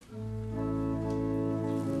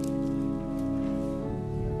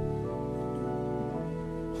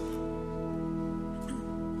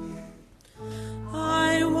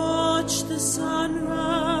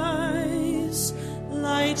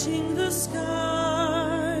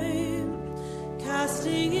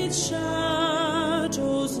its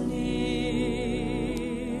shadows near,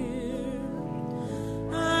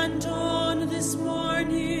 and on this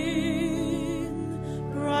morning,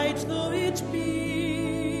 bright though it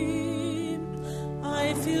be,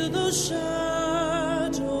 I feel those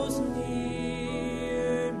shadows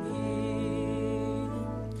near me.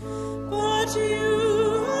 But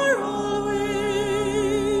you are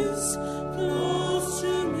always close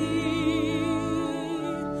to me,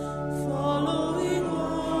 following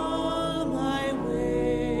all my ways.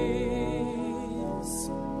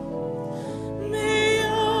 May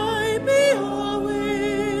I be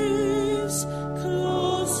always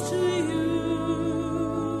close to you,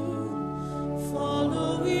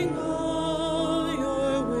 following all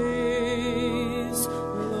your ways,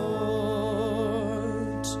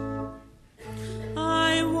 Lord.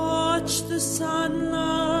 I watch the sunlight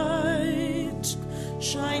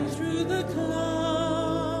shine through the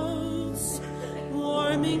clouds,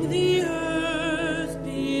 warming the earth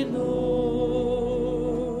below.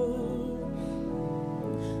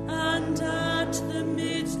 And at the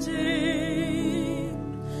midday,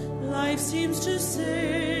 life seems to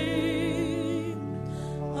say,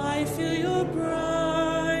 I feel your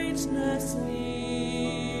brightness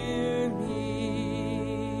near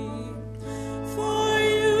me. For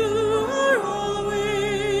you are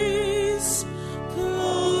always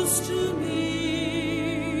close to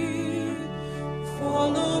me,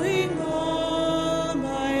 following all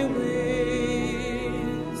my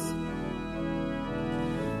ways.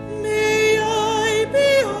 May I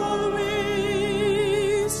be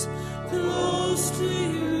always close to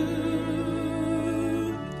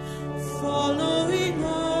you, following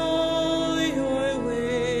all your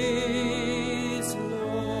ways,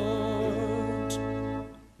 Lord.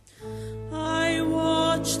 I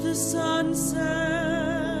watch the sunset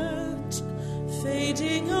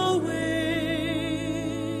fading away,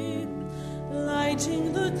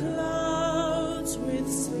 lighting the clouds with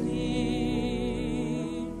sleep.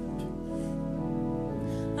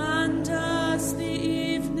 And as the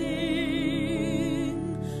evening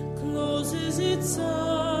closes its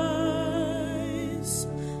eyes,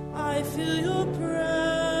 I feel your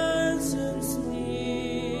presence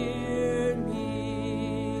near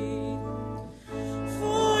me.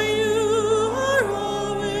 For you are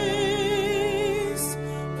always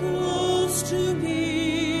close to me,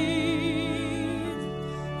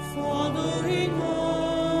 following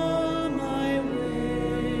all my ways.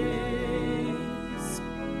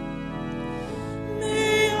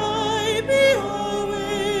 May I be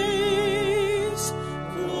always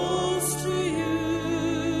close to you,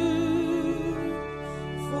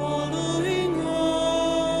 following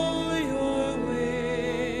all your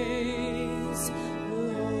ways,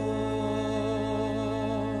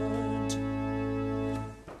 Lord.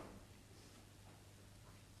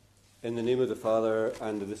 In the name of the Father,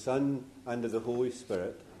 and of the Son, and of the Holy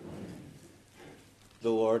Spirit, the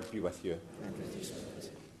Lord be with you.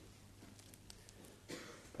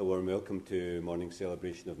 A warm welcome to morning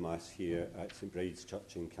celebration of Mass here at St Bride's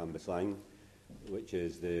Church in Cambuslang, which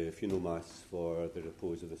is the funeral Mass for the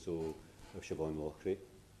repose of the soul of Siobhan Loughrie.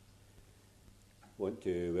 I want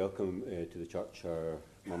to welcome to the church our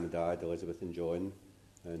mum and dad, Elizabeth and John,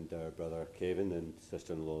 and our brother Kevin and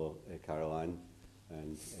sister-in-law Caroline,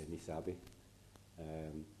 and niece Abby.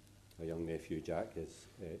 Our young nephew Jack is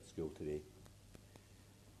at school today.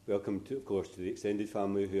 Welcome, of course, to the extended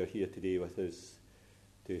family who are here today with us,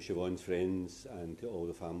 to Siobhan's friends and to all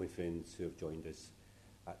the family friends who have joined us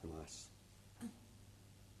at the Mass.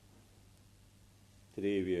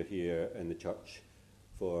 Today we are here in the church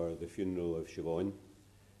for the funeral of Siobhan.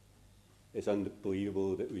 It's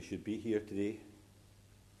unbelievable that we should be here today,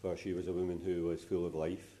 for she was a woman who was full of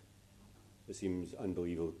life. It seems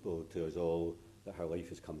unbelievable to us all that her life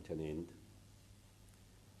has come to an end.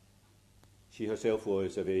 She herself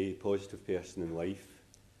was a very positive person in life,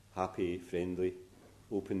 happy, friendly,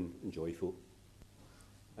 open and joyful.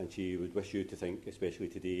 And she would wish you to think, especially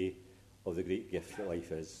today, of the great gift that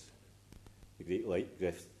life is, the great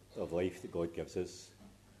gift of life that God gives us,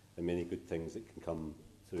 and many good things that can come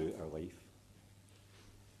through our life.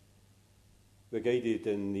 We're guided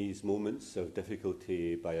in these moments of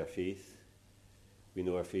difficulty by our faith. We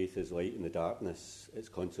know our faith is light in the darkness, it's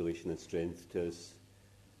consolation and strength to us.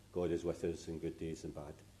 God is with us in good days and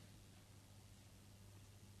bad.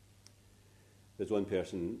 There's one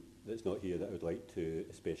person that's not here that I would like to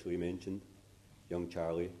especially mention. Young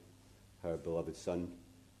Charlie, her beloved son,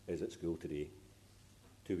 is at school today.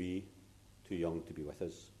 Too wee, too young to be with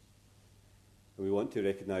us. And we want to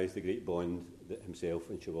recognise the great bond that himself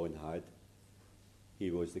and Siobhan had.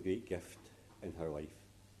 He was the great gift in her life.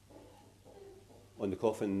 On the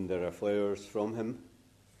coffin there are flowers from him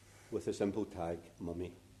with the simple tag,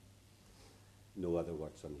 Mummy. No other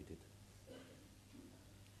words are needed.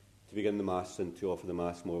 To begin the Mass and to offer the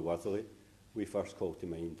Mass more worthily, we first call to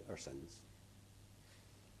mind our sins.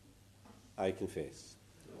 I confess,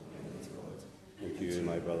 and to you,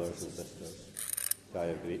 my brothers and sisters, that I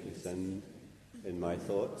have greatly sinned in my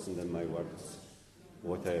thoughts and in my words,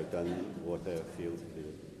 what I have done, what I have failed to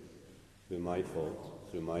do, through my fault,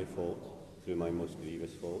 through my most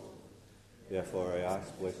grievous fault. Therefore I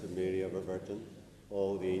ask Blessed Mary, ever Virgin,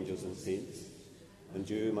 all the angels and saints, and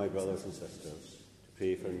you, my brothers and sisters, to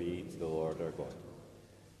pray for me to the Lord our God.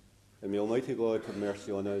 And may Almighty God have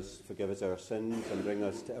mercy on us, forgive us our sins, and bring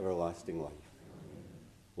us to everlasting life.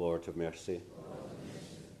 Lord, have mercy.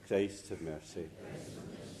 Christ, have mercy.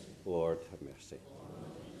 Lord, have mercy.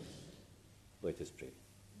 Let us pray.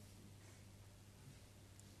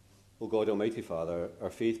 O God, Almighty Father, our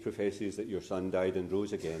faith professes that your Son died and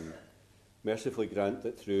rose again. Mercifully grant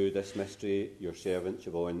that through this mystery your servant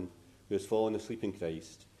Siobhan, who has fallen asleep in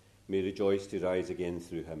Christ, may rejoice to rise again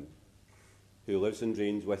through him, who lives and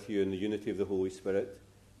reigns with you in the unity of the Holy Spirit,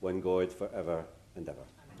 one God, for ever and ever.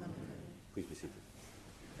 Amen. Please be seated.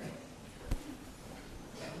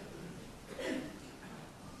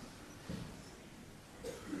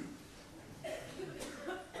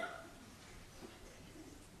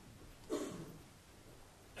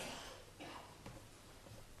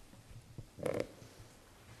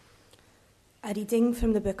 A reading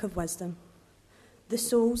from the Book of Wisdom. The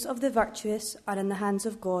souls of the virtuous are in the hands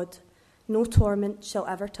of God. No torment shall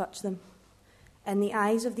ever touch them. In the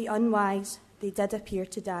eyes of the unwise, they did appear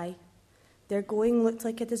to die. Their going looked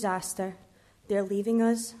like a disaster. Their leaving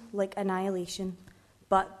us like annihilation.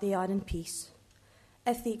 But they are in peace.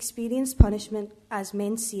 If they experienced punishment as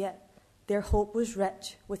men see it, their hope was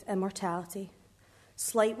rich with immortality.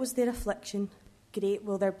 Slight was their affliction. Great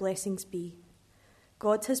will their blessings be.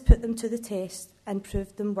 God has put them to the test and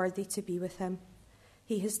proved them worthy to be with him.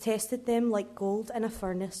 He has tested them like gold in a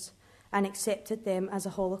furnace and accepted them as a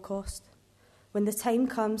holocaust. When the time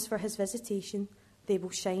comes for his visitation, they will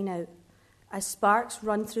shine out. As sparks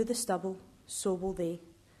run through the stubble, so will they.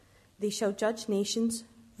 They shall judge nations,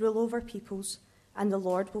 rule over peoples, and the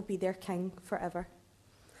Lord will be their king forever.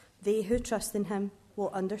 They who trust in him will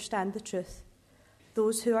understand the truth.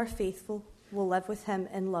 Those who are faithful will live with him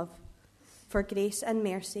in love. For grace and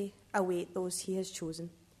mercy await those he has chosen.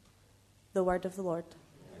 The word of the Lord.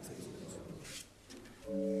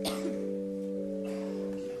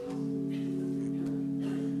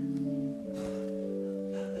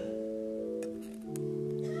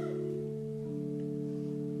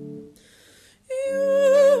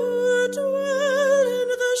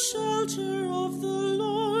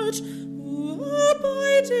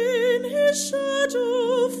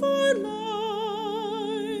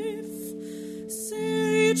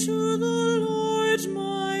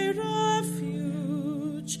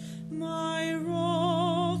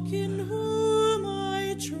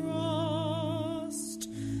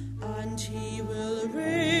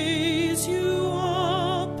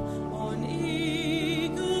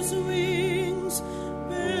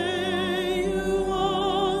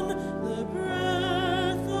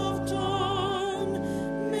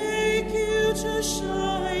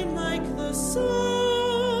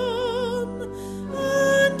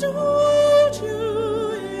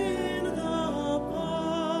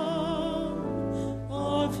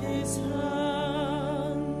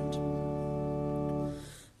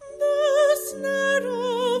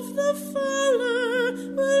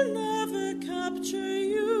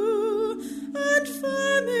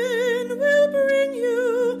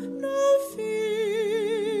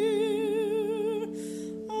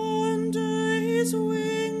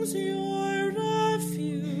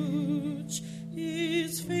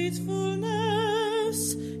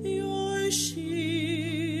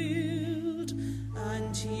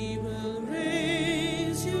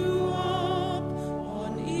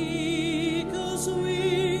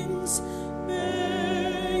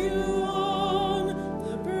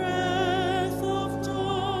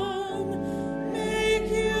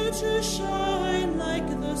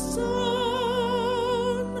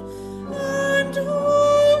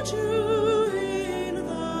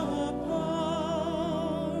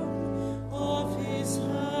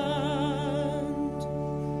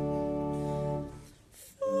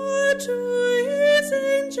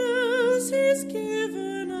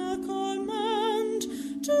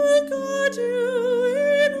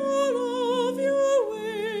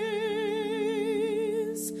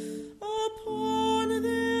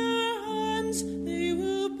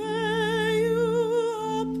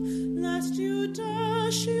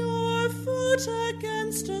 Dash your foot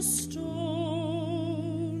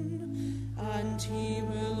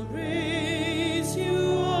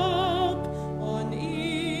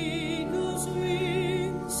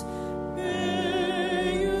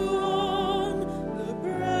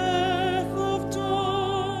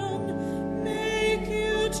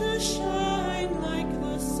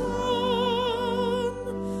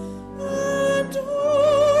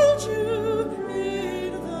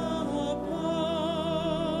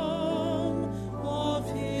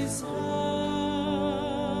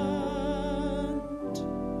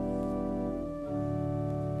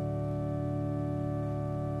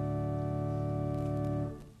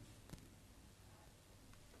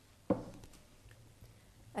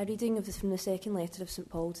A reading from the second letter of St.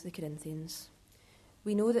 Paul to the Corinthians.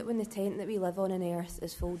 We know that when the tent that we live on earth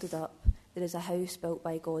is folded up, there is a house built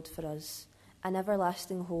by God for us, an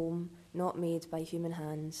everlasting home not made by human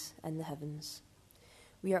hands in the heavens.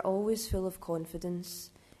 We are always full of confidence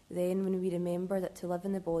then when we remember that to live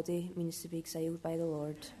in the body means to be exiled by the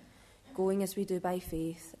Lord. Going as we do by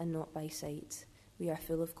faith and not by sight, we are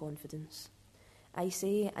full of confidence. I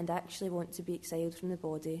say and actually want to be exiled from the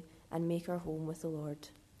body and make our home with the Lord.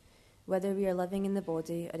 Whether we are living in the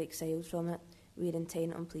body or exiled from it, we are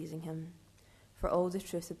intent on pleasing him. For all the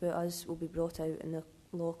truth about us will be brought out in the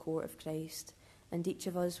law court of Christ, and each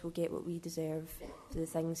of us will get what we deserve for the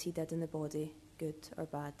things he did in the body, good or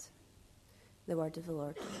bad. The word of the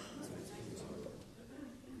Lord.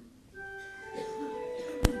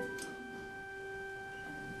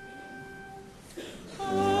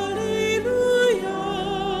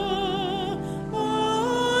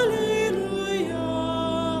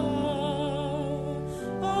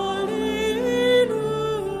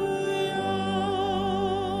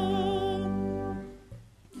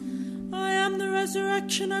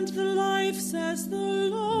 And the life, says the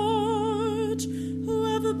Lord.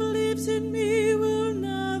 Whoever believes in me will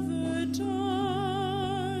never die.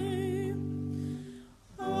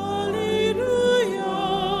 Alleluia,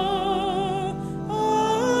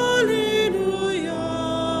 alleluia,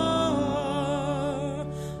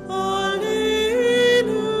 alleluia.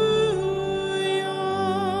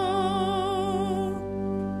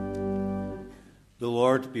 The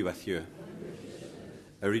Lord be with you.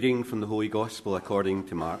 A reading from the Holy Gospel according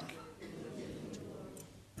to Mark.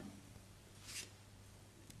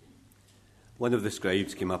 One of the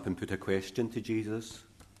scribes came up and put a question to Jesus,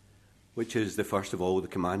 which is the first of all the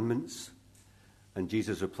commandments? And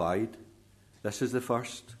Jesus replied, this is the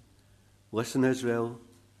first. Listen, Israel,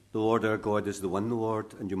 the Lord our God is the one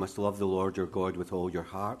Lord, and you must love the Lord your God with all your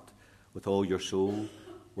heart, with all your soul,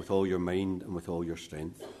 with all your mind, and with all your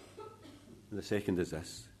strength. And the second is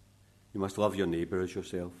this. You must love your neighbour as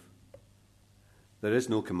yourself. There is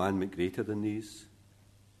no commandment greater than these.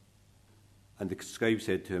 And the scribe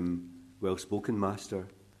said to him, well spoken, Master.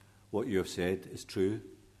 What you have said is true,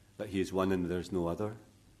 that he is one and there is no other.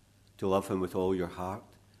 To love him with all your heart,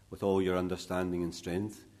 with all your understanding and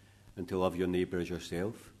strength, and to love your neighbour as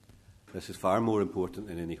yourself. This is far more important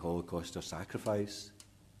than any holocaust or sacrifice.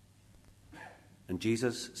 And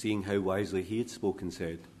Jesus, seeing how wisely he had spoken,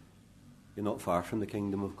 said, you're not far from the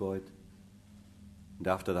kingdom of God. And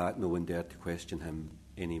after that, no one dared to question him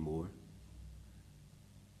any more.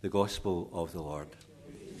 The Gospel of the Lord.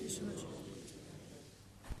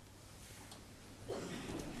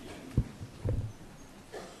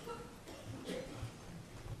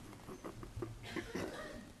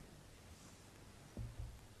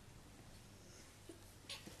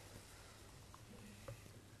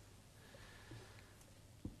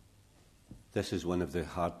 This is one of the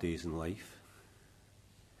hard days in life.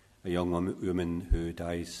 A young woman who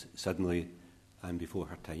dies suddenly and before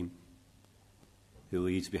her time, who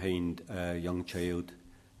leaves behind a young child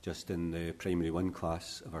just in the primary 1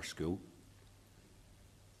 class of our school.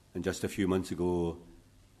 And just a few months ago,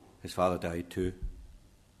 his father died too,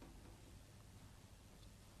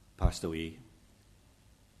 passed away.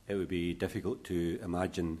 It would be difficult to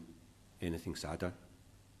imagine anything sadder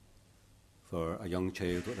for a young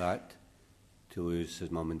child like that to lose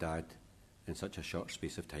his mum and dad in such a short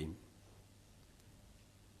space of time.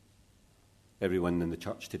 Everyone in the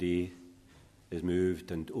church today is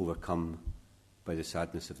moved and overcome by the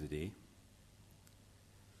sadness of the day.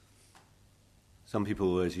 Some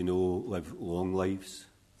people, as you know, live long lives,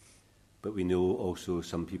 but we know also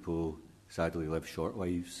some people sadly live short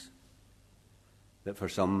lives. That for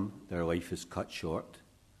some, their life is cut short.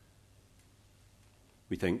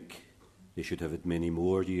 We think they should have had many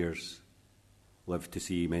more years, lived to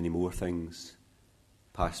see many more things,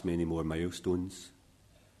 pass many more milestones,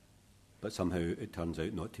 but somehow it turns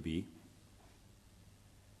out not to be.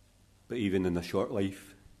 But even in a short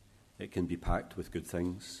life, it can be packed with good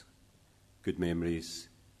things, good memories,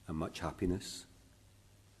 and much happiness.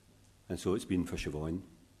 And so it's been for Siobhan.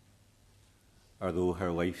 Although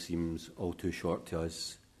her life seems all too short to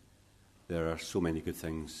us, there are so many good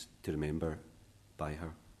things to remember by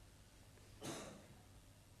her.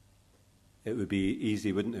 It would be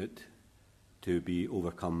easy, wouldn't it, to be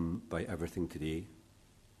overcome by everything today.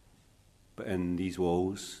 But in these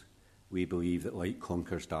walls, we believe that light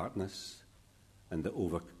conquers darkness, and that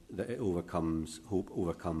hope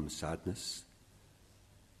overcomes sadness.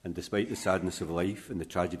 And despite the sadness of life and the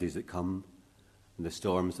tragedies that come, and the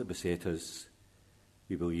storms that beset us,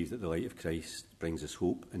 we believe that the light of Christ brings us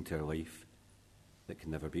hope into our life that can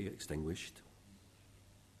never be extinguished.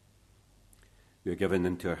 We are given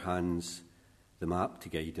into our hands the map to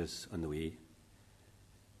guide us on the way.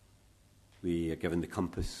 We are given the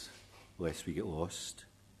compass lest we get lost,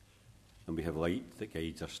 and we have light that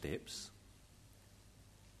guides our steps.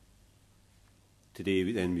 Today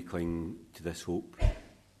we cling to this hope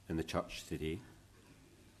in the church today.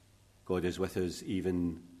 God is with us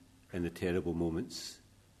even in the terrible moments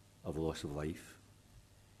of loss of life.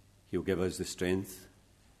 He'll give us the strength,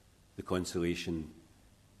 the consolation,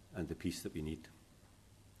 and the peace that we need.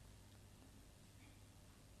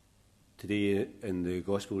 Today, in the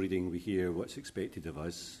Gospel reading, we hear what's expected of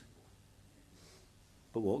us,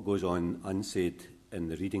 but what goes on unsaid in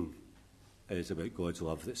the reading is about God's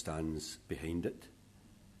love that stands behind it.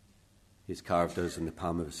 He's carved us in the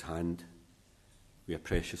palm of his hand. We are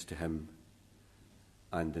precious to him,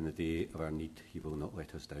 and in the day of our need, he will not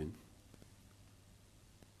let us down.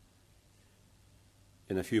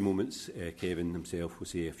 In a few moments, Kevin himself will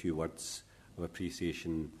say a few words of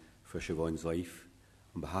appreciation for Siobhan's life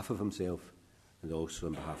on behalf of himself and also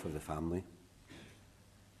on behalf of the family.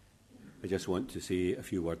 I just want to say a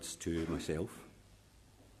few words to myself.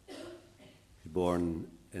 She was born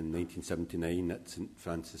in 1979 at St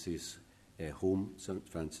Francis's home, St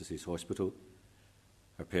Francis's Hospital.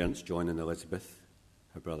 Her parents, John and Elizabeth,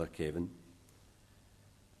 her brother Kevin.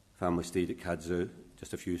 Family stayed at Kadzau,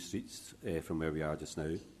 just a few streets from where we are just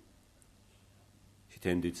now. She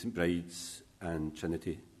attended St Bride's and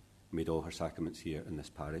Trinity, made all her sacraments here in this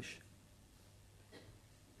parish.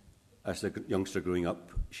 As a youngster growing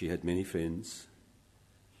up, she had many friends.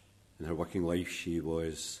 In her working life, she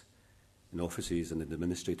was in offices and in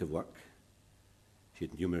administrative work. She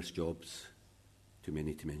had numerous jobs, too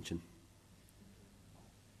many to mention.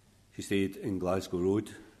 She stayed in Glasgow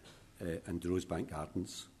Road and Rosebank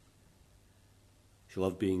Gardens. She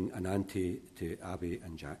loved being an auntie to Abby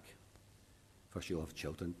and Jack, for she loved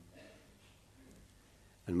children.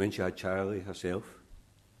 And when she had Charlie herself,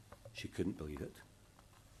 she couldn't believe it.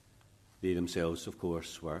 They themselves, of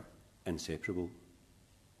course, were inseparable,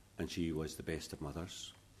 and she was the best of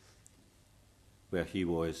mothers. Where he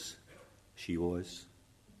was, she was.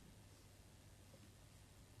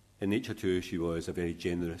 In nature, too, she was a very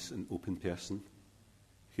generous and open person,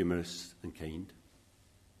 humorous and kind.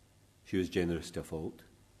 She was generous to a fault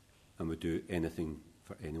and would do anything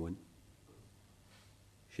for anyone.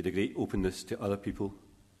 She had a great openness to other people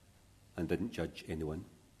and didn't judge anyone.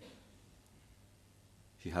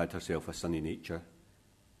 She had herself a sunny nature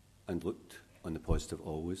and looked on the positive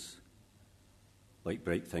always. Liked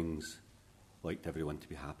bright things, liked everyone to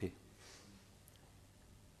be happy.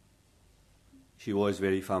 She was a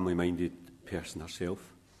very family-minded person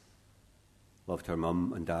herself. Loved her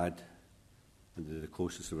mum and dad and the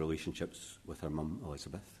closest of relationships with her mum,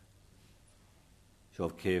 Elizabeth. She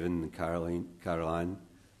loved Kevin and Caroline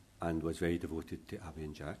and was very devoted to Abby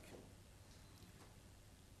and Jack.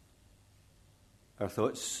 Our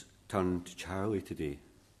thoughts turn to Charlie today.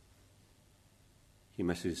 He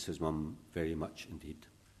misses his mum very much indeed.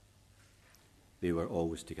 They were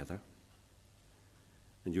always together.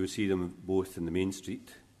 And you would see them both in the main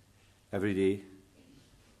street every day,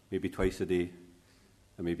 maybe twice a day,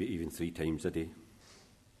 and maybe even 3 times a day.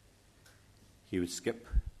 He would skip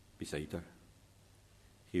beside her.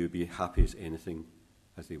 He would be happy as anything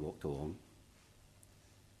as they walked along.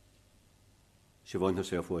 Siobhan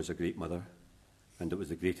herself was a great mother, and it was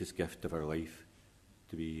the greatest gift of her life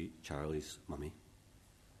to be Charlie's mummy.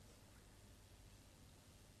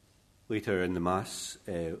 Later in the Mass,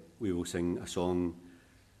 we will sing a song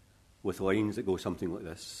with lines that go something like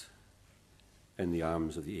this: in the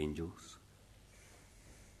arms of the angels.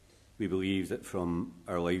 We believe that from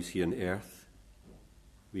our lives here on earth,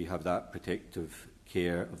 we have that protective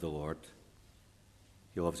care of the Lord.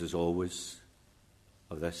 He loves us always.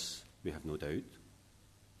 Of this, we have no doubt.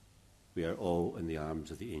 We are all in the arms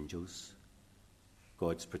of the angels.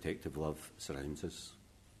 God's protective love surrounds us.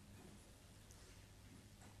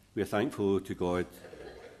 We are thankful to God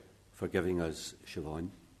for giving us Siobhan,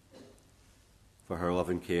 for her love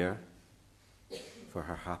and care, for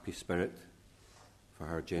her happy spirit, for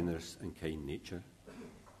her generous and kind nature.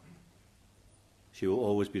 She will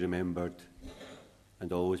always be remembered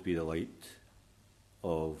and always be the light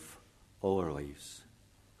of all our lives,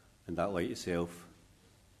 and that light itself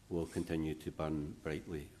will continue to burn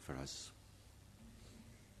brightly for us.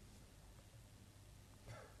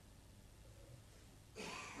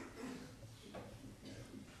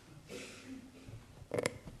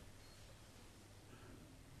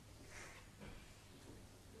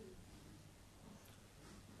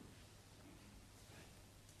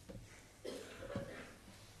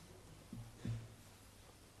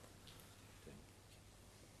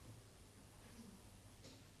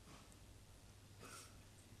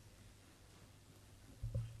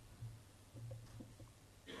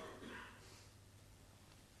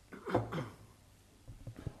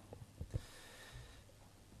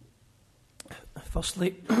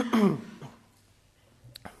 Firstly,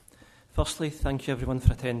 thank you everyone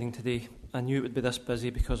for attending today. I knew it would be this busy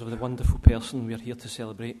because of the wonderful person we are here to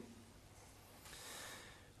celebrate.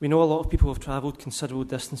 We know a lot of people have travelled considerable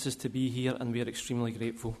distances to be here, and we are extremely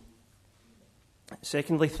grateful.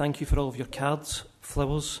 Secondly, thank you for all of your cards,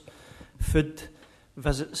 flowers, food,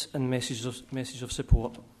 visits and messages of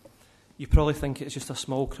support. You probably think it's just a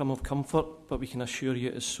small crumb of comfort, but we can assure you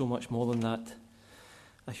it is so much more than that.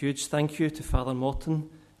 A huge thank you to Father Morton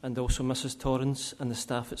and also Mrs. Torrance and the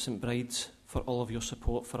staff at St Bride's for all of your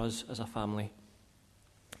support for us as a family.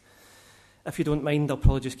 If you don't mind, I'll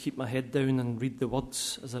probably just keep my head down and read the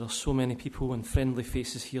words, as there are so many people and friendly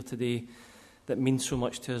faces here today that mean so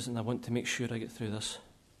much to us, and I want to make sure I get through this.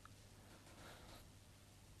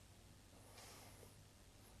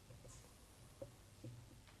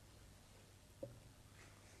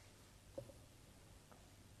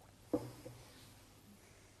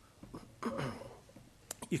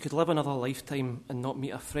 You could live another lifetime and not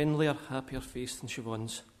meet a friendlier, happier face than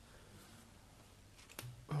Siobhan's.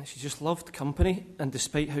 She just loved company, and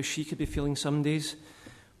despite how she could be feeling some days,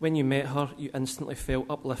 when you met her, you instantly felt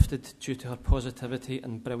uplifted due to her positivity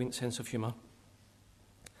and brilliant sense of humour.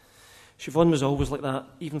 Siobhan was always like that,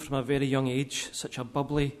 even from a very young age, such a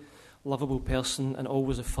bubbly, lovable person, and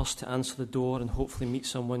always the first to answer the door and hopefully meet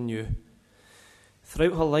someone new.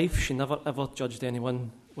 Throughout her life, she never ever judged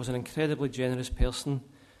anyone, was an incredibly generous person,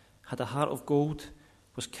 had a heart of gold,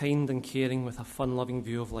 was kind and caring with a fun-loving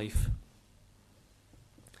view of life.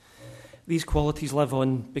 These qualities live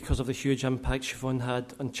on because of the huge impact Siobhan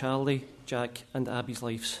had on Charlie, Jack and Abby's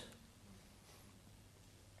lives.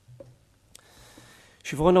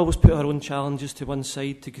 Siobhan always put her own challenges to one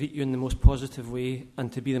side to greet you in the most positive way and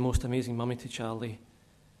to be the most amazing mummy to Charlie.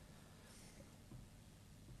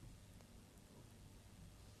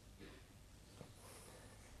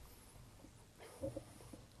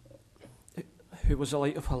 Who was the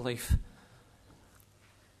light of her life.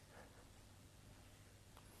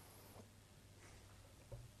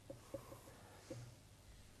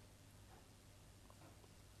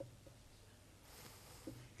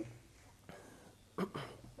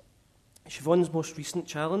 Siobhan's most recent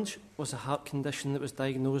challenge was a heart condition that was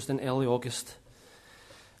diagnosed in early August.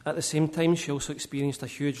 At the same time, she also experienced a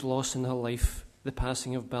huge loss in her life, the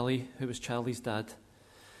passing of Billy, who was Charlie's dad.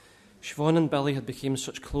 Siobhan and Billy had become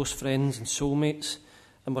such close friends and soulmates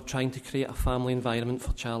and were trying to create a family environment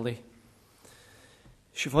for Charlie.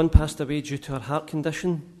 Siobhan passed away due to her heart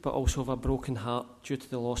condition, but also of a broken heart due to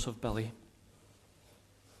the loss of Billy.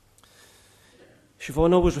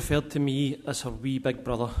 Siobhan always referred to me as her wee big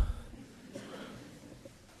brother.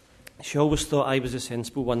 She always thought I was the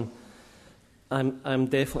sensible one. I'm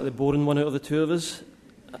definitely the boring one out of the two of us,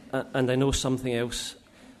 and I know something else.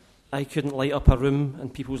 I couldn't light up a room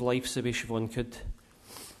and people's lives the way Siobhan could.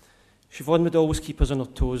 Siobhan would always keep us on our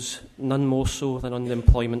toes, none more so than on the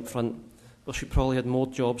employment front, where she probably had more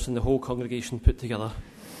jobs than the whole congregation put together.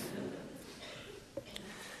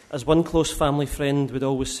 As one close family friend would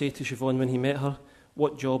always say to Siobhan when he met her,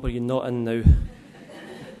 "What job are you not in now?"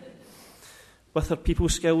 With her people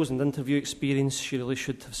skills and interview experience, she really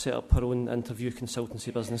should have set up her own interview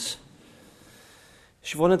consultancy business.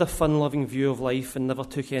 Siobhan had a fun-loving view of life and never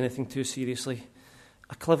took anything too seriously.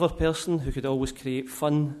 A clever person who could always create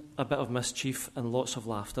fun, a bit of mischief and lots of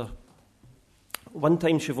laughter. One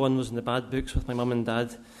time Siobhan was in the bad books with my mum and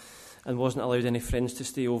dad and wasn't allowed any friends to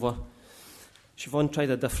stay over. Siobhan tried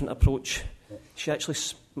a different approach. She actually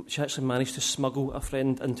managed to smuggle a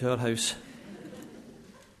friend into her house.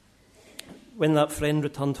 When that friend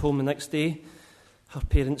returned home the next day, her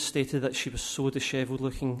parents stated that she was so dishevelled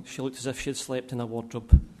looking, she looked as if she had slept in a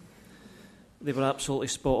wardrobe. They were absolutely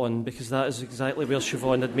spot on, because that is exactly where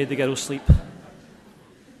Siobhan had made the girls sleep.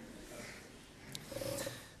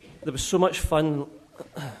 There was so much fun.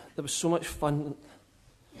 There was so much fun.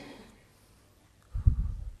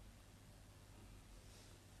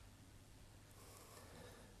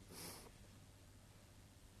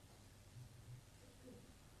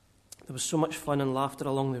 There was so much fun and laughter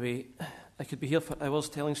along the way. I could be here for hours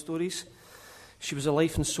telling stories. She was the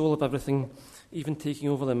life and soul of everything, even taking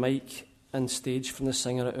over the mic and stage from the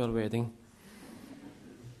singer at our wedding.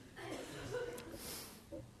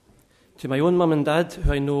 To my own mum and dad,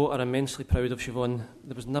 who I know are immensely proud of Siobhan,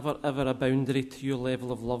 there was never ever a boundary to your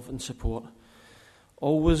level of love and support.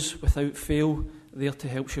 Always, without fail, there to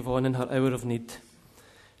help Siobhan in her hour of need.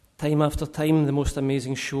 Time after time, the most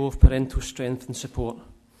amazing show of parental strength and support.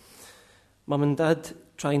 Mum and Dad,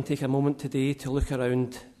 try and take a moment today to look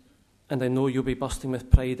around, and I know you'll be bursting with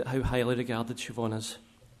pride at how highly regarded Siobhan is.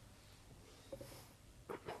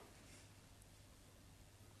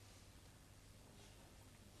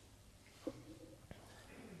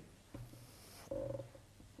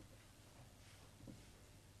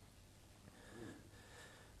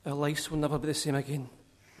 our lives will never be the same again.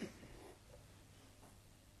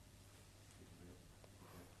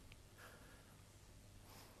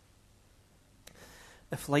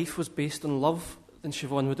 If life was based on love, then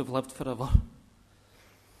Siobhan would have lived forever.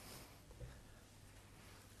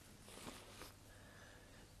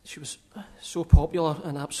 She was so popular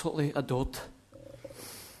and absolutely adored.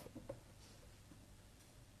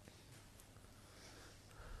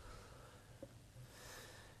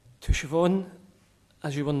 To Siobhan,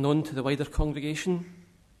 as you were known to the wider congregation,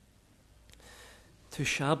 to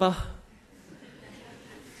Shaba,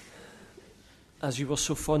 as you were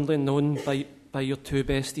so fondly known by your two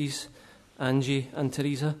besties, Angie and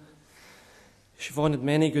Teresa. Siobhan had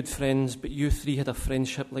many good friends, but you three had a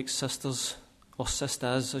friendship like sisters, or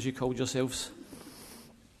sisters as you called yourselves.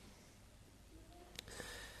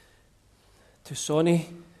 To Sonny,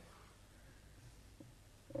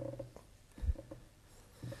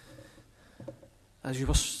 as you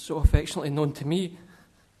were so affectionately known to me.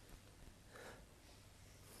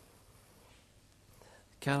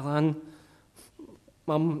 Caroline,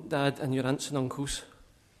 Mum, Dad and your aunts and uncles.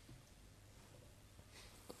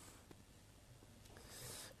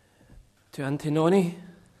 To Auntie Nonnie.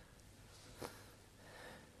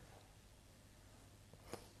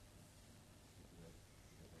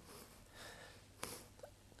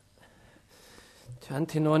 To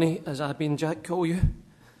Auntie Nonnie, as Abby and Jack call you.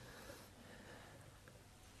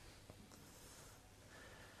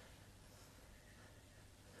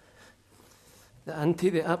 The auntie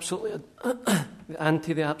they absolutely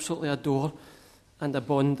adore, and a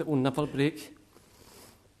bond that will never break.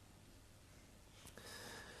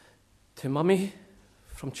 To Mummy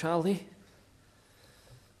from Charlie,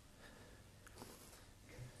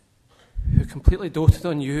 who completely doted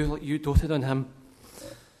on you like you doted on him.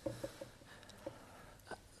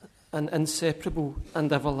 An inseparable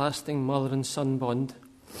and everlasting mother and son bond.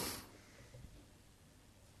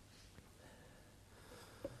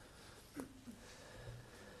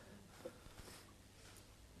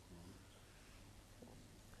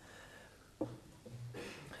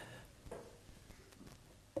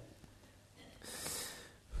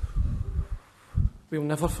 We'll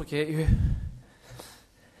never forget you,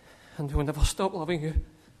 and we'll never stop loving you.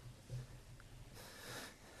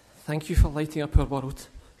 Thank you for lighting up our world.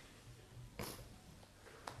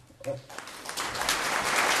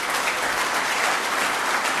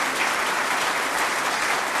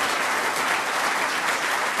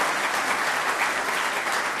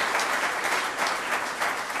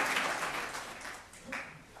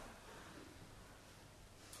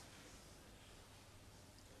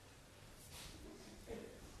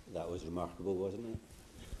 That was remarkable, wasn't it?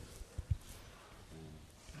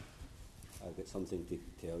 I've got something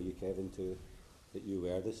to tell you, Kevin, too, that you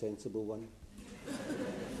were the sensible one.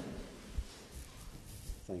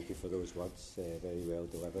 Thank you for those words, very well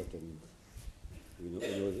delivered, and we know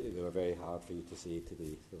that they were very hard for you to say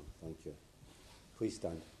today, so thank you. Please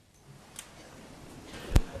stand.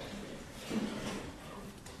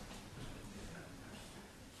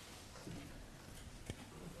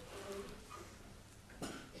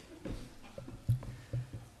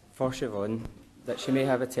 For Siobhan, that she may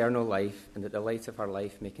have eternal life, and that the light of her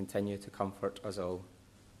life may continue to comfort us all.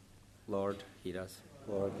 Lord, hear us.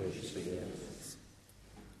 Lord, graciously hear us.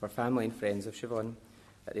 For family and friends of Siobhan,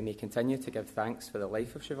 that they may continue to give thanks for the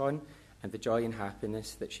life of Siobhan and the joy and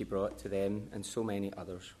happiness that she brought to them and so many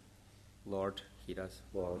others. Lord, hear us.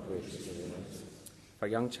 Lord, graciously hear us. For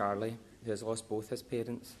young Charlie, who has lost both his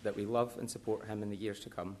parents, that we love and support him in the years to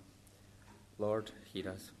come. Lord, hear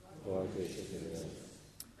us. Lord, graciously hear us.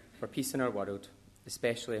 For peace in our world,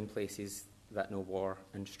 especially in places that know war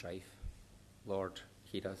and strife. Lord,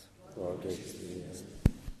 hear us. Lord, graciously hear us.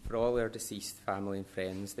 For all our deceased family and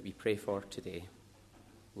friends that we pray for today.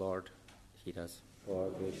 Lord, hear us.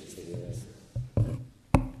 Lord, graciously hear us.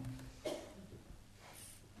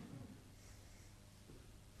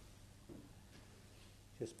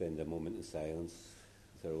 Just spend a moment in silence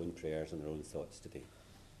with our own prayers and our own thoughts today.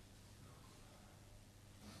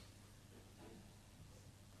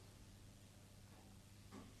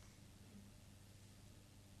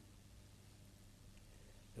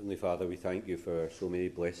 Heavenly Father, we thank you for so many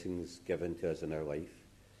blessings given to us in our life.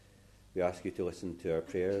 We ask you to listen to our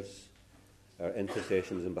prayers, our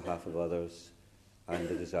intercessions on behalf of others, and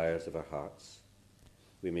the desires of our hearts.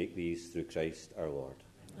 We make these through Christ our Lord.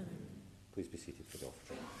 Amen. Please be seated for the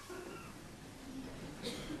offering.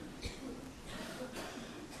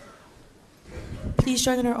 Please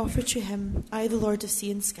join in our offertory hymn, I, the Lord of Sea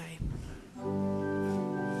and Sky.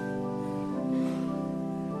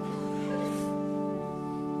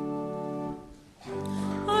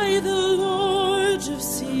 I, the Lord of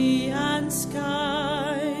sea sea and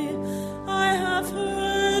sky. I have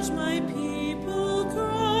heard my people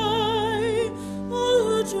cry, all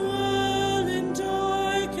who dwell in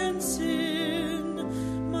dark and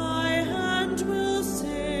sin, my hand will save.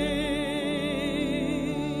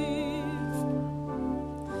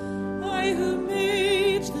 I who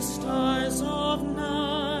made the stars of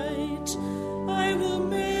night, I will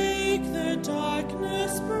make their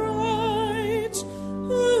darkness bright.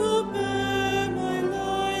 Who will bear my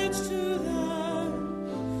light to them?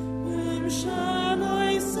 Whom shall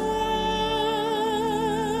I send?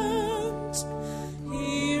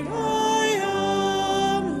 Here I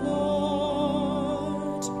am,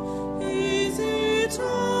 Lord. Is it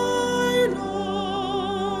I,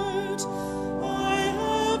 Lord? I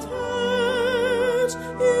have heard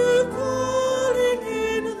you calling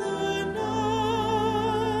in the night.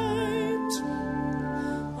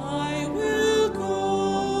 I will go,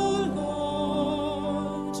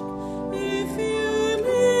 Lord, if you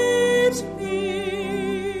lead me.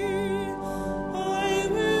 I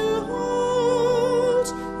will hold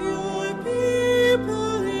your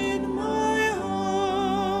people in my heart.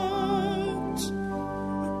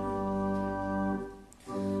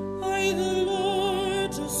 I, the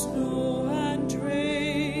Lord, of snow and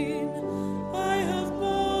rain, I have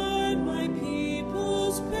borne my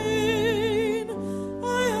people's pain.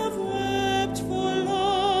 I have wept for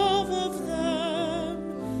love of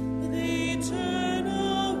them, they turn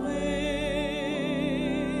away.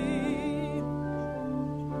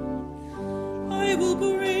 I will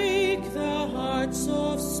break their hearts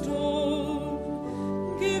of stone,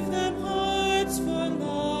 give them hearts for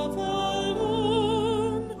love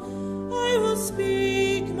alone. I will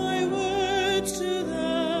speak my words to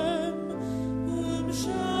them. Whom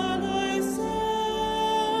shall I send?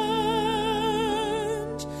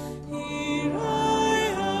 Here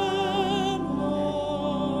I am,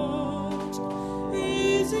 Lord.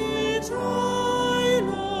 Is it I,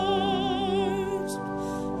 Lord?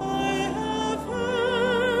 I have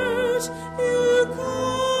heard you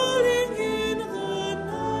calling in the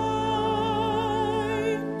night.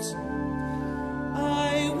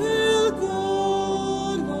 I will go,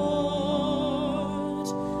 Lord,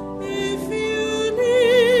 if you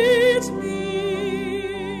lead me.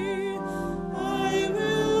 I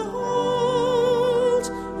will hold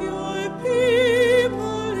your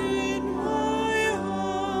people in my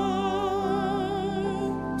heart.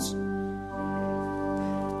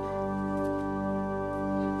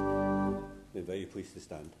 I invite you please to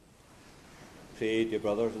stand. Pray, dear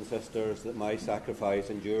brothers and sisters, that my sacrifice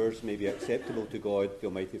and yours may be acceptable to God, the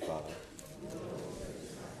Almighty Father.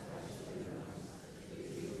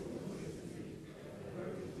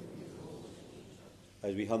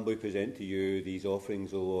 As we humbly present to you these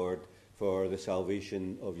offerings, O Lord, for the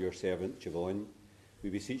salvation of your servant Siobhan, we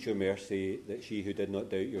beseech your mercy that she who did not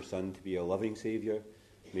doubt your Son to be a loving Saviour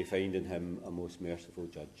may find in him a most merciful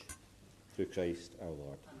Judge. Through Christ our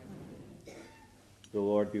Lord. The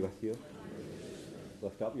Lord be with you.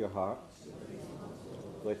 Lift up your hearts.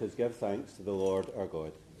 Let us give thanks to the Lord our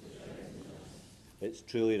God. It's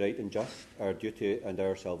truly right and just, our duty and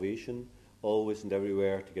our salvation, always and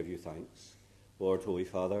everywhere to give you thanks. Lord, Holy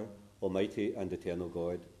Father, Almighty and eternal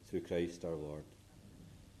God, through Christ our Lord.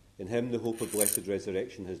 In him the hope of blessed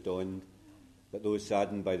resurrection has dawned, that those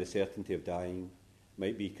saddened by the certainty of dying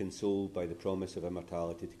might be consoled by the promise of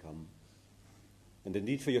immortality to come. And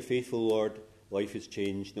indeed for your faithful Lord, life is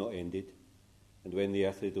changed, not ended, and when the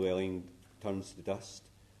earthly dwelling turns to dust,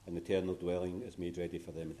 an eternal dwelling is made ready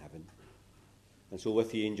for them in heaven. And so with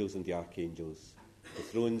the angels and the archangels, the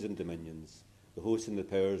thrones and dominions, the hosts and the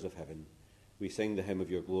powers of heaven, we sing the hymn of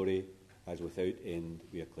your glory, as without end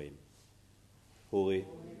we acclaim. Holy,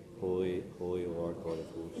 holy, holy Lord God of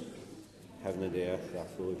hosts, heaven and earth are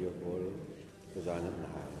full of your glory. Hosanna in the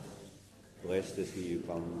highest. Blessed is he who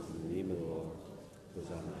comes in the name of the Lord.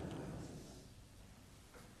 Hosanna in the highest.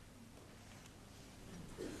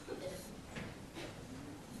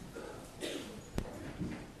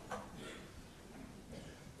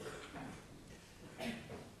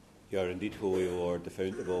 You are indeed holy, O Lord, the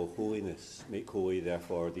fount of all holiness. Make holy,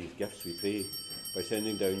 therefore, these gifts, we pray, by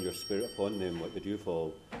sending down your Spirit upon them like the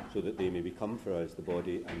dewfall, so that they may become for us the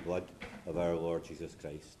body and blood of our Lord Jesus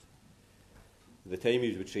Christ. At the time he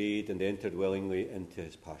was betrayed and entered willingly into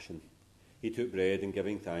his passion, he took bread and,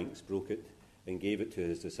 giving thanks, broke it and gave it to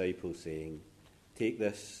his disciples, saying, "Take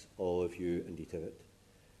this, all of you, and eat of it,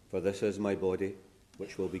 for this is my body,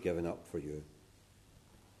 which will be given up for you."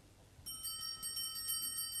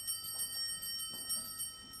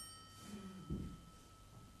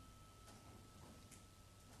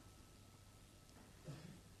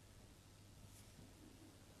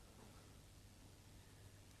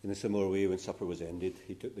 In a similar way, when supper was ended,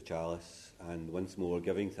 he took the chalice, and once more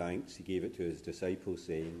giving thanks, he gave it to his disciples,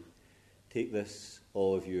 saying, "Take this,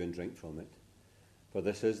 all of you, and drink from it. For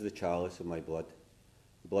this is the chalice of my blood,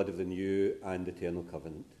 the blood of the new and eternal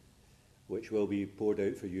covenant, which will be poured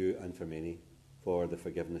out for you and for many, for the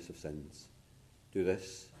forgiveness of sins. Do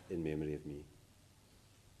this in memory of me."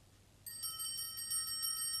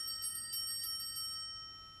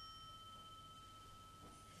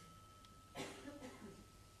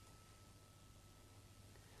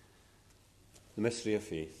 The mystery of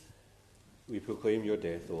faith. We proclaim your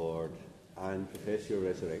death, O Lord, and profess your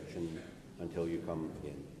resurrection until you come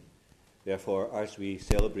again. Therefore, as we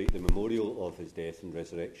celebrate the memorial of his death and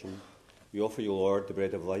resurrection, we offer you, Lord, the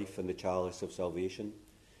bread of life and the chalice of salvation,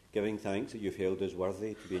 giving thanks that you've held us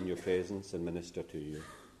worthy to be in your presence and minister to you.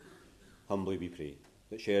 Humbly we pray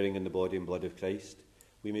that, sharing in the body and blood of Christ,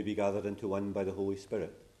 we may be gathered into one by the Holy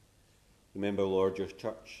Spirit. Remember, Lord, your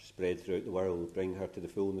church spread throughout the world. Bring her to the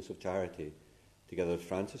fullness of charity, together with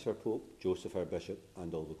Francis our Pope, Joseph our Bishop,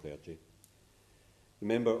 and all the clergy.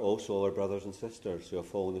 Remember also all our brothers and sisters who have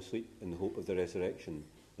fallen asleep in the hope of the resurrection,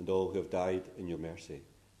 and all who have died in your mercy.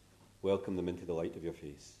 Welcome them into the light of your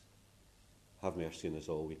face. Have mercy on us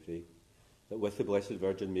all, we pray, that with the Blessed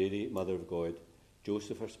Virgin Mary, Mother of God,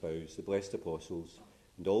 Joseph her spouse, the blessed apostles,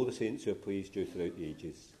 and all the saints who have pleased you throughout the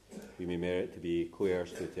ages, we may merit to be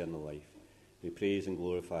co-heirs to eternal life. We praise and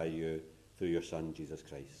glorify you through your Son, Jesus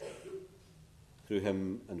Christ. Through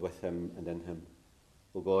him, and with him, and in him,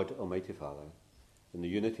 O God, Almighty Father, in the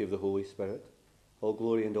unity of the Holy Spirit, all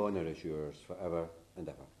glory and honour is yours for ever and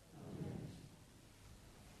ever. Amen.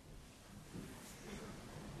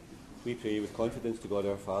 We pray with confidence to God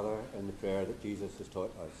our Father in the prayer that Jesus has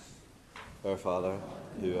taught us. Our Father,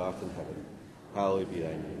 who art in heaven, hallowed be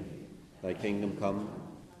thy name. Thy kingdom come,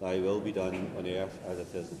 thy will be done on earth as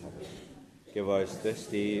it is in heaven. Give us this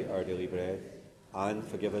day our daily bread, and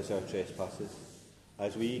forgive us our trespasses,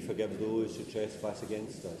 as we forgive those who trespass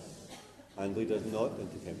against us. And lead us not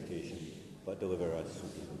into temptation, but deliver us from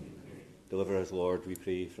evil. Deliver us, Lord, we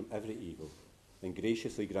pray, from every evil, and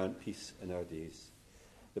graciously grant peace in our days,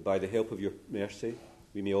 that by the help of your mercy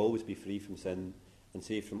we may always be free from sin and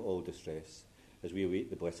safe from all distress, as we await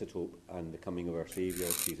the blessed hope and the coming of our Saviour,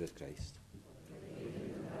 Jesus Christ.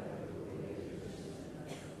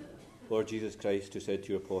 Lord Jesus Christ, who said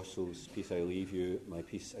to your apostles, "Peace I leave you, my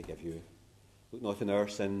peace I give you," look not on our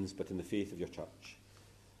sins, but in the faith of your church,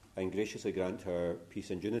 and graciously grant her peace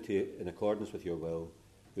and unity in accordance with your will,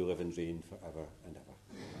 who live and reign for ever and ever.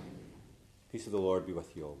 Peace of the Lord be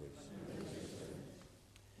with you always.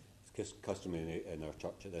 It's customary in our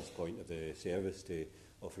church at this point of the service to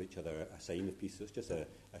offer each other a sign of peace. So it's just a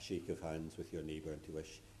shake of hands with your neighbour and to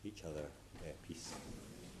wish each other peace.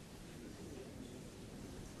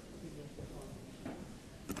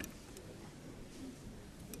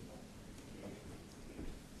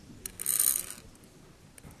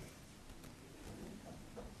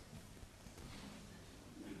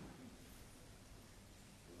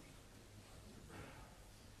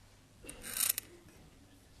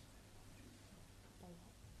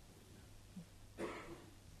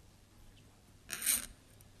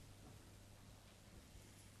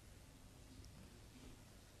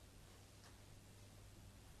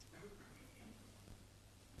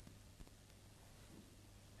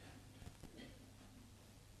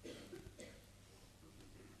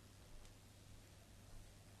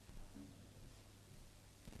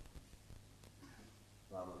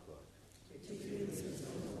 Lamb of God.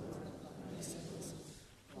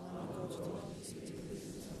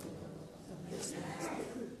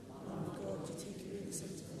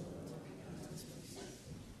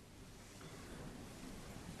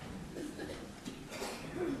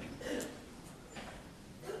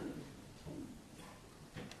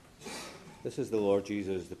 This is the Lord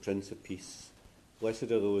Jesus, the Prince of Peace. Blessed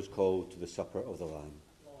are those called to the supper of the Lamb.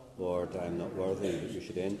 Lord, I am not worthy that you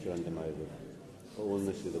should enter under my roof, but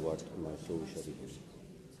only say the word, and my soul shall be healed.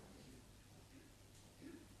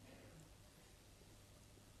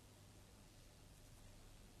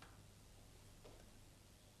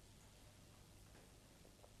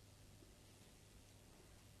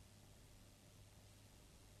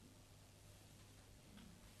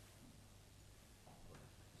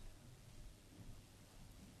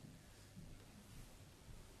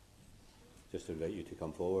 Just to invite you to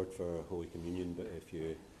come forward for Holy Communion, but if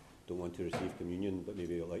you don't want to receive communion but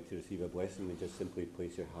maybe you'd like to receive a blessing, then just simply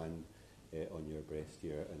place your hand on your breast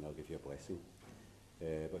here and I'll give you a blessing.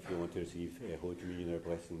 But if you want to receive Holy Communion or a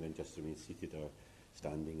blessing, then just remain seated or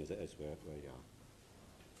standing as it is where you are.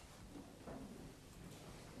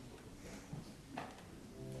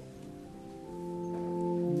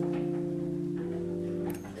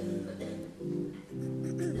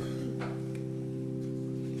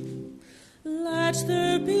 Let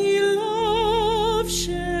there be love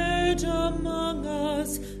shared among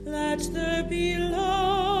us. Let there be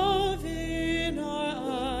love in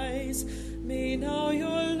our eyes. May now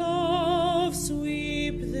your love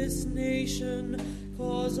sweep this nation.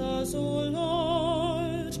 Cause us, O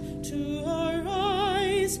Lord, to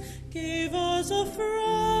arise. Give us a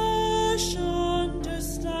fresh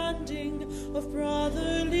understanding of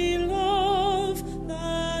brotherly love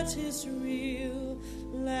that is real.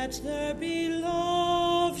 Let there be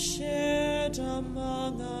love shared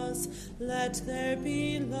among us. Let there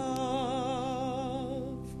be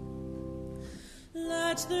love.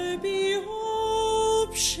 Let there be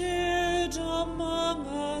hope shared among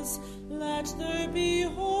us. Let there be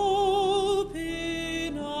hope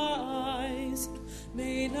in our eyes.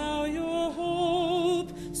 May now your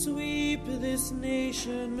hope sweep this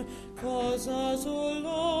nation. Cause us, O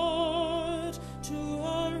Lord, to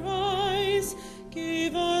arise.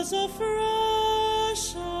 Give us a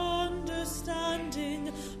fresh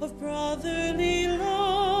understanding of brotherly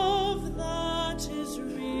love that is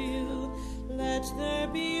real. Let there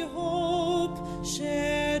be hope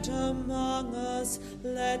shared among us.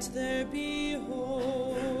 Let there be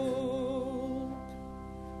hope.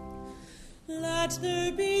 Let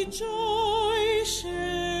there be joy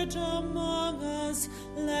shared among us.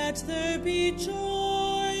 Let there be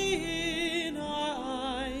joy in our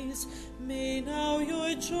eyes. May now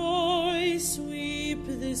your joy sweep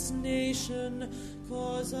this nation.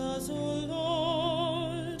 Cause us, O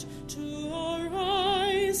Lord, to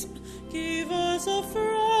arise. Give us a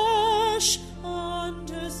fresh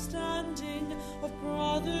understanding of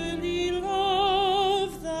brotherly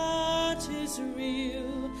love that is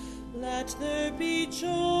real. Let there be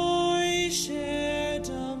joy shared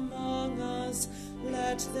among us.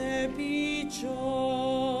 Let there be joy.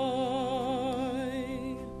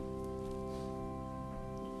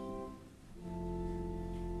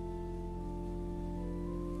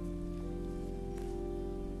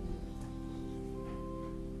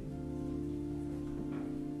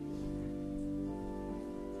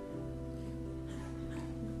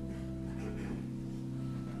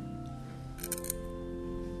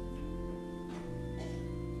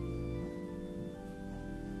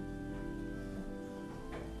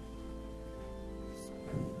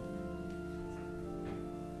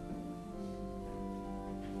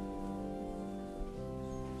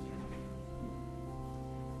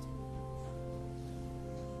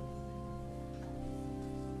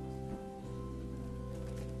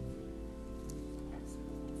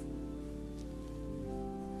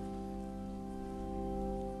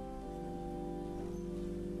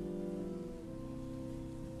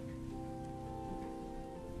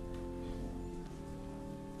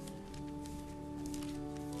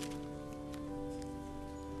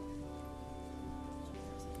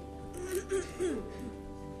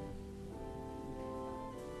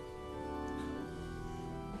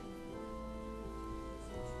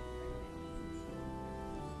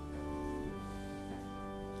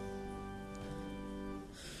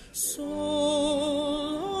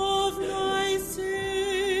 Soul of my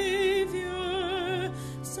Saviour,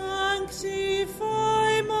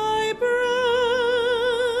 sanctify my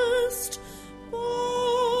breast.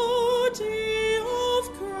 Body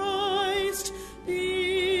of Christ,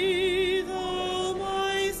 be thou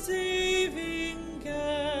my saving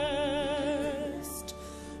guest.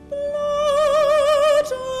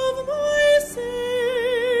 Blood of my Saviour,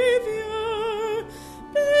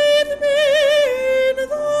 bathe me in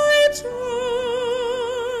thy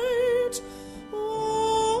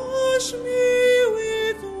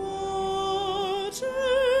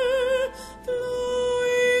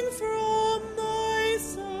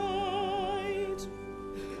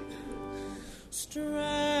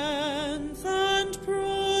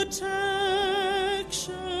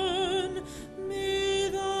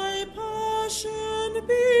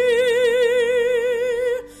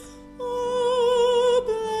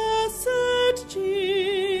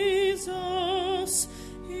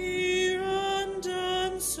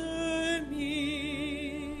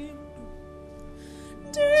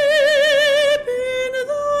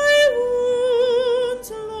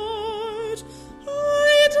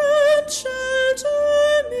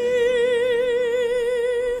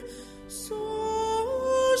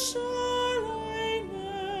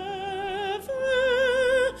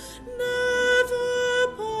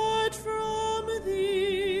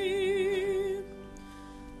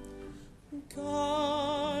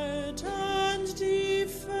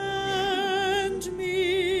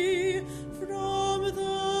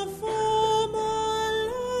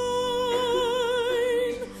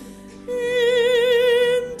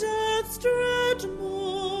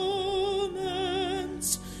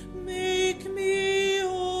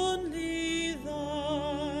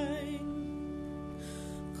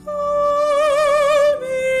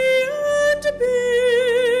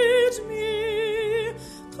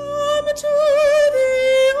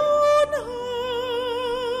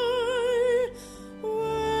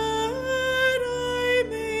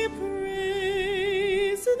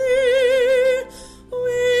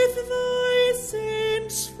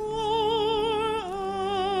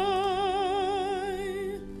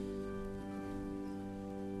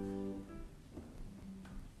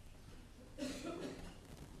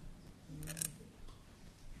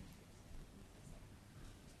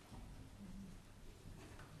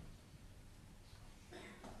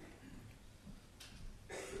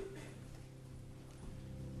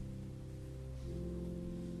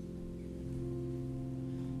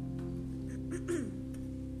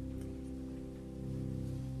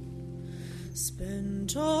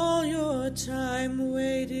Spend all your time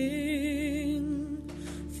waiting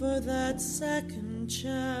for that second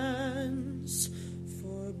chance,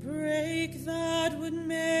 for a break that would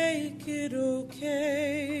make it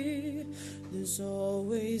okay. There's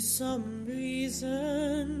always some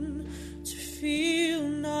reason to feel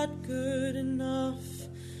not good enough,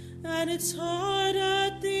 and it's hard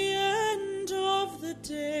at the end of the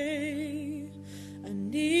day. I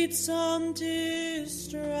need some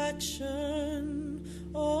distraction,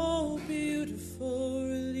 oh beautiful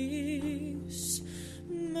release.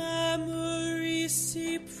 Memories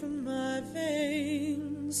seep from my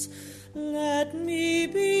veins, let me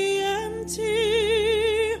be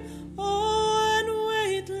empty, oh and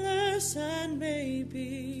weightless, and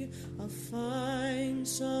maybe I'll find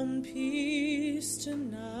some peace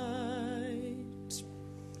tonight.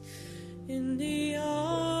 In the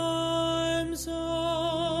arms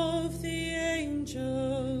of the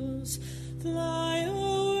angels, fly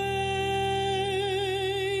away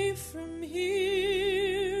from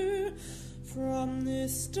here, from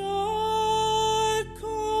this dark,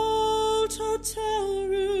 cold hotel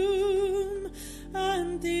room,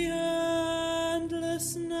 and the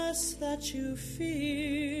endlessness that you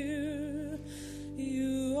fear.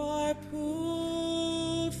 You are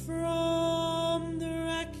pulled from the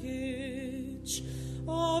wreckage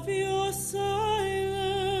of your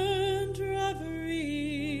silent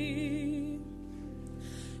reverie.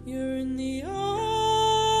 You're in the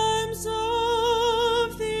arms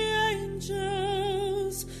of the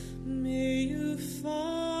angels. May you find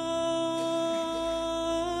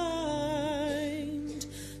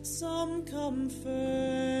some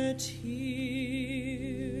comfort here.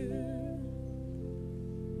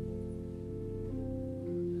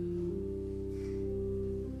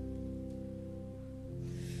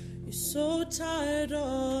 You're so tired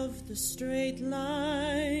of the straight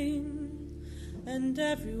line, and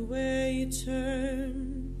everywhere you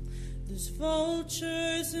turn, there's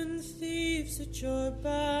vultures and thieves at your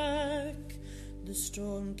back. The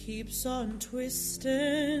storm keeps on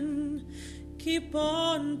twisting. Keep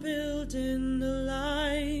on building the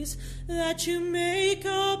lies that you make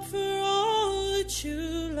up for all that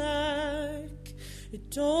you lack.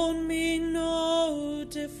 It don't mean no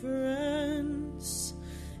difference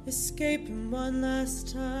escaping one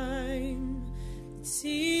last time. It's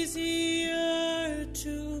easier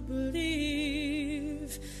to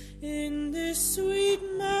believe in this sweet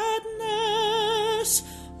madness,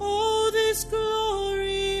 oh, this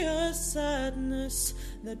glorious sadness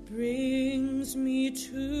that brings me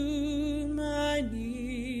to my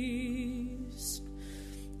knees.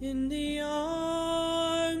 In the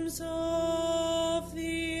arms of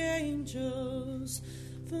the angels,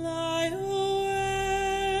 fly away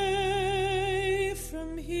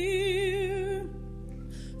from here,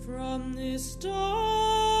 from this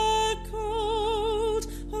dark, cold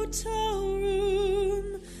hotel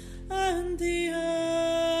room, and the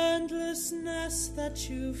endlessness that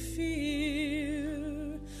you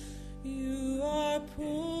fear. You are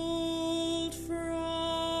pulled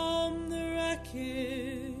from the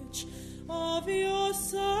wreckage of your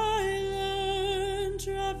silent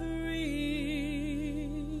reverie.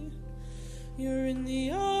 You're in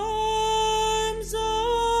the arms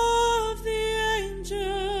of the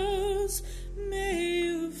angels. May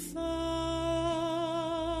you find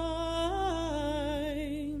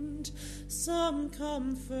some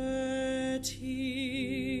comfort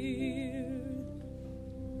here.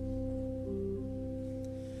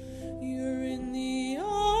 You're in the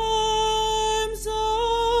arms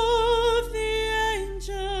of the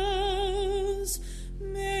angels.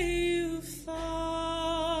 May you find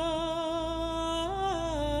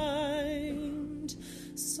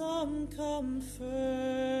some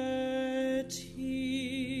comfort here.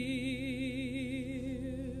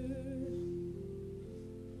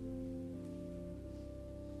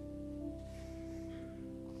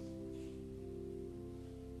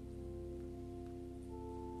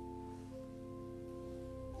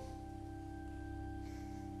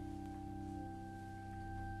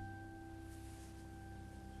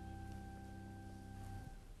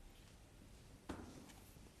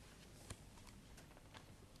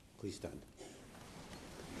 Please stand.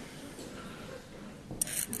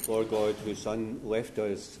 Lord God, whose Son left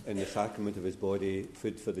us in the sacrament of his body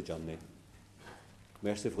food for the journey,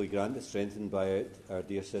 mercifully grant that, strengthened by it, our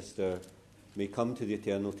dear sister may come to the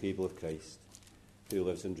eternal table of Christ, who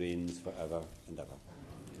lives and reigns for ever and ever.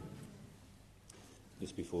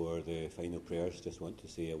 Just before the final prayers, just want to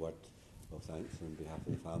say a word of thanks on behalf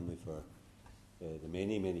of the family for the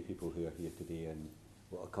many, many people who are here today, and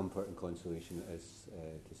what a comfort and consolation it is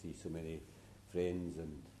to see so many friends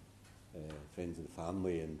and friends and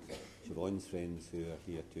family, and Siobhan's friends who are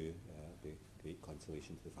here too. It'll be great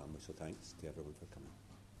consolation to the family, so thanks to everyone for coming.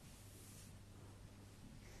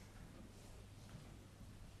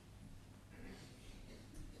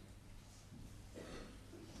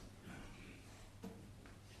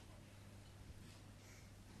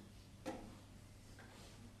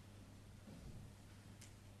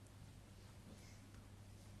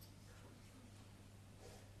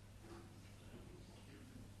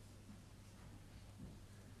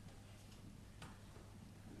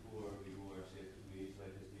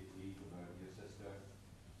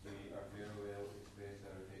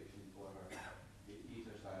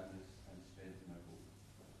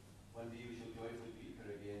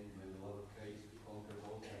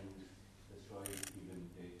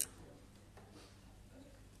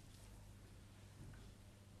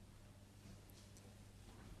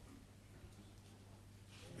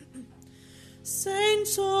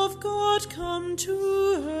 Saints of God, come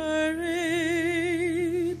to her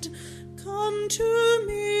aid, come to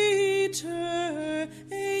meet her,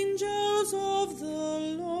 angels of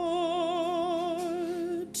the Lord.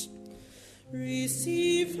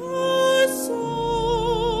 Receive her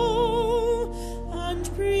soul and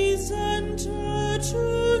present her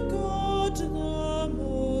to God the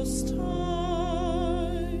Most High.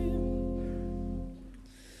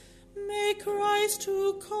 May Christ,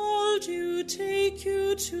 who called you, take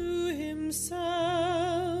you to himself.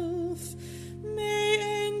 May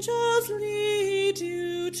angels lead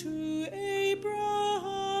you to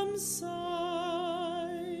Abraham's side.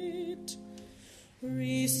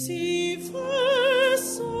 Receive her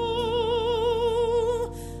soul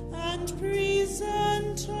and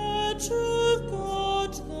present her to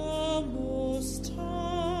God the Most High.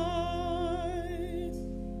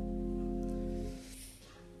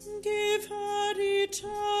 Give her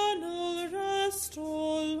eternal rest, O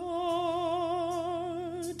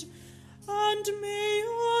Lord, and may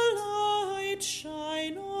your light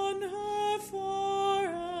shine on her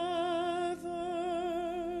forever.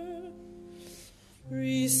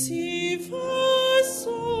 Receive her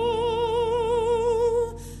soul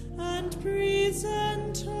and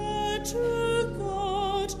present her to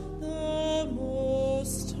God the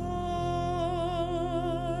Most High.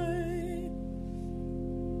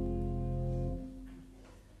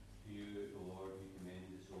 To you, O Lord, we commend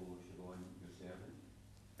the soul of Siobhan, your servant.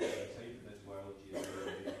 In the sight of this world she is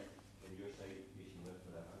buried, in your sight may she live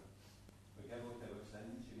forever. Forgive whatever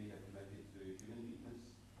sins she may have committed through human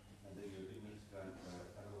weakness, and in your goodness grant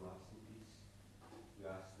her everlasting peace. We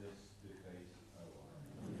ask this through Christ our Lord.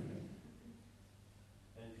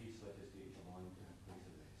 In peace let us take Siobhan to her place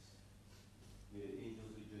of rest. May the angels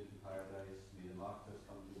lead you into paradise, may the martyrs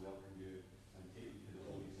come to welcome you and take you to the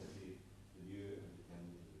holy city, the new and eternal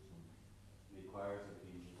Jerusalem. May choirs of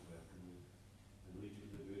angels welcome you and lead you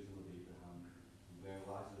to the bosom of Abraham, and where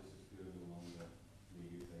Lazarus is poor no longer, may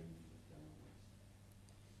you find eternal rest.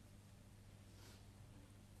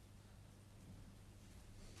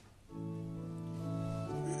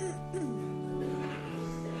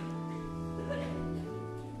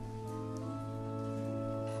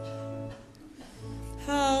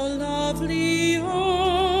 How lovely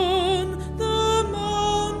on the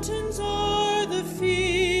mountains are the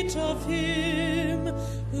feet of him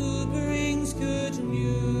who brings good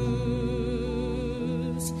news,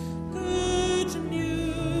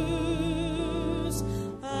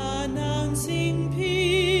 announcing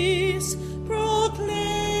peace,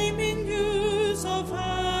 proclaiming news of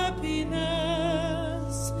happiness.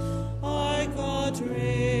 Our God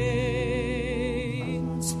reigns,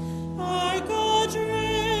 our God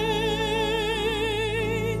reigns,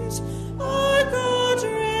 our God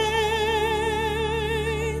reigns,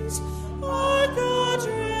 our God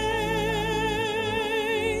reigns,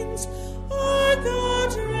 our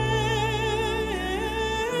God reigns,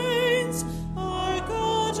 our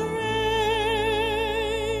God reigns.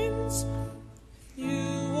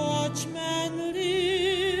 You watchmen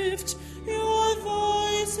lift your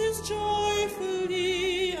voices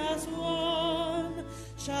joyfully as one.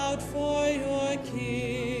 Shout for your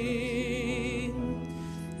King,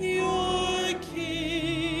 your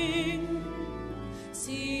King.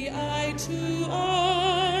 See eye to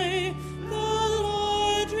eye, the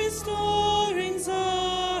Lord restoring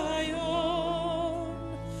Zion.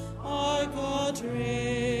 Our God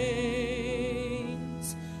reigns,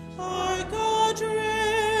 our God reigns,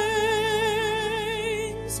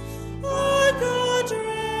 our God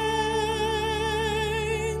reigns,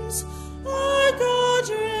 our God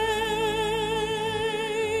reigns,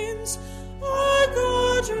 our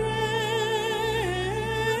God reigns,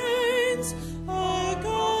 our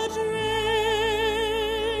God reigns.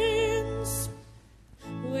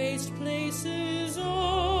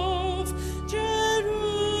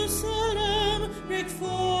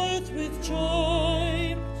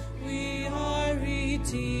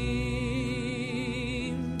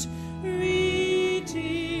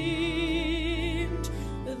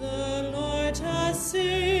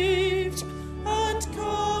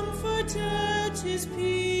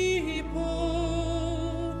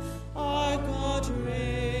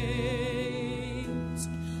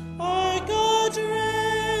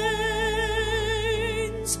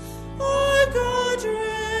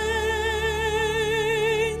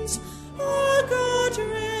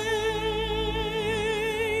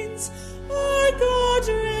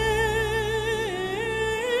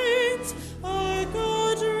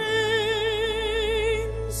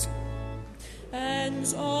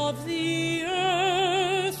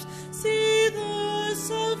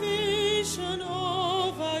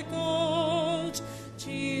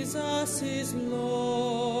 Jesus is Lord.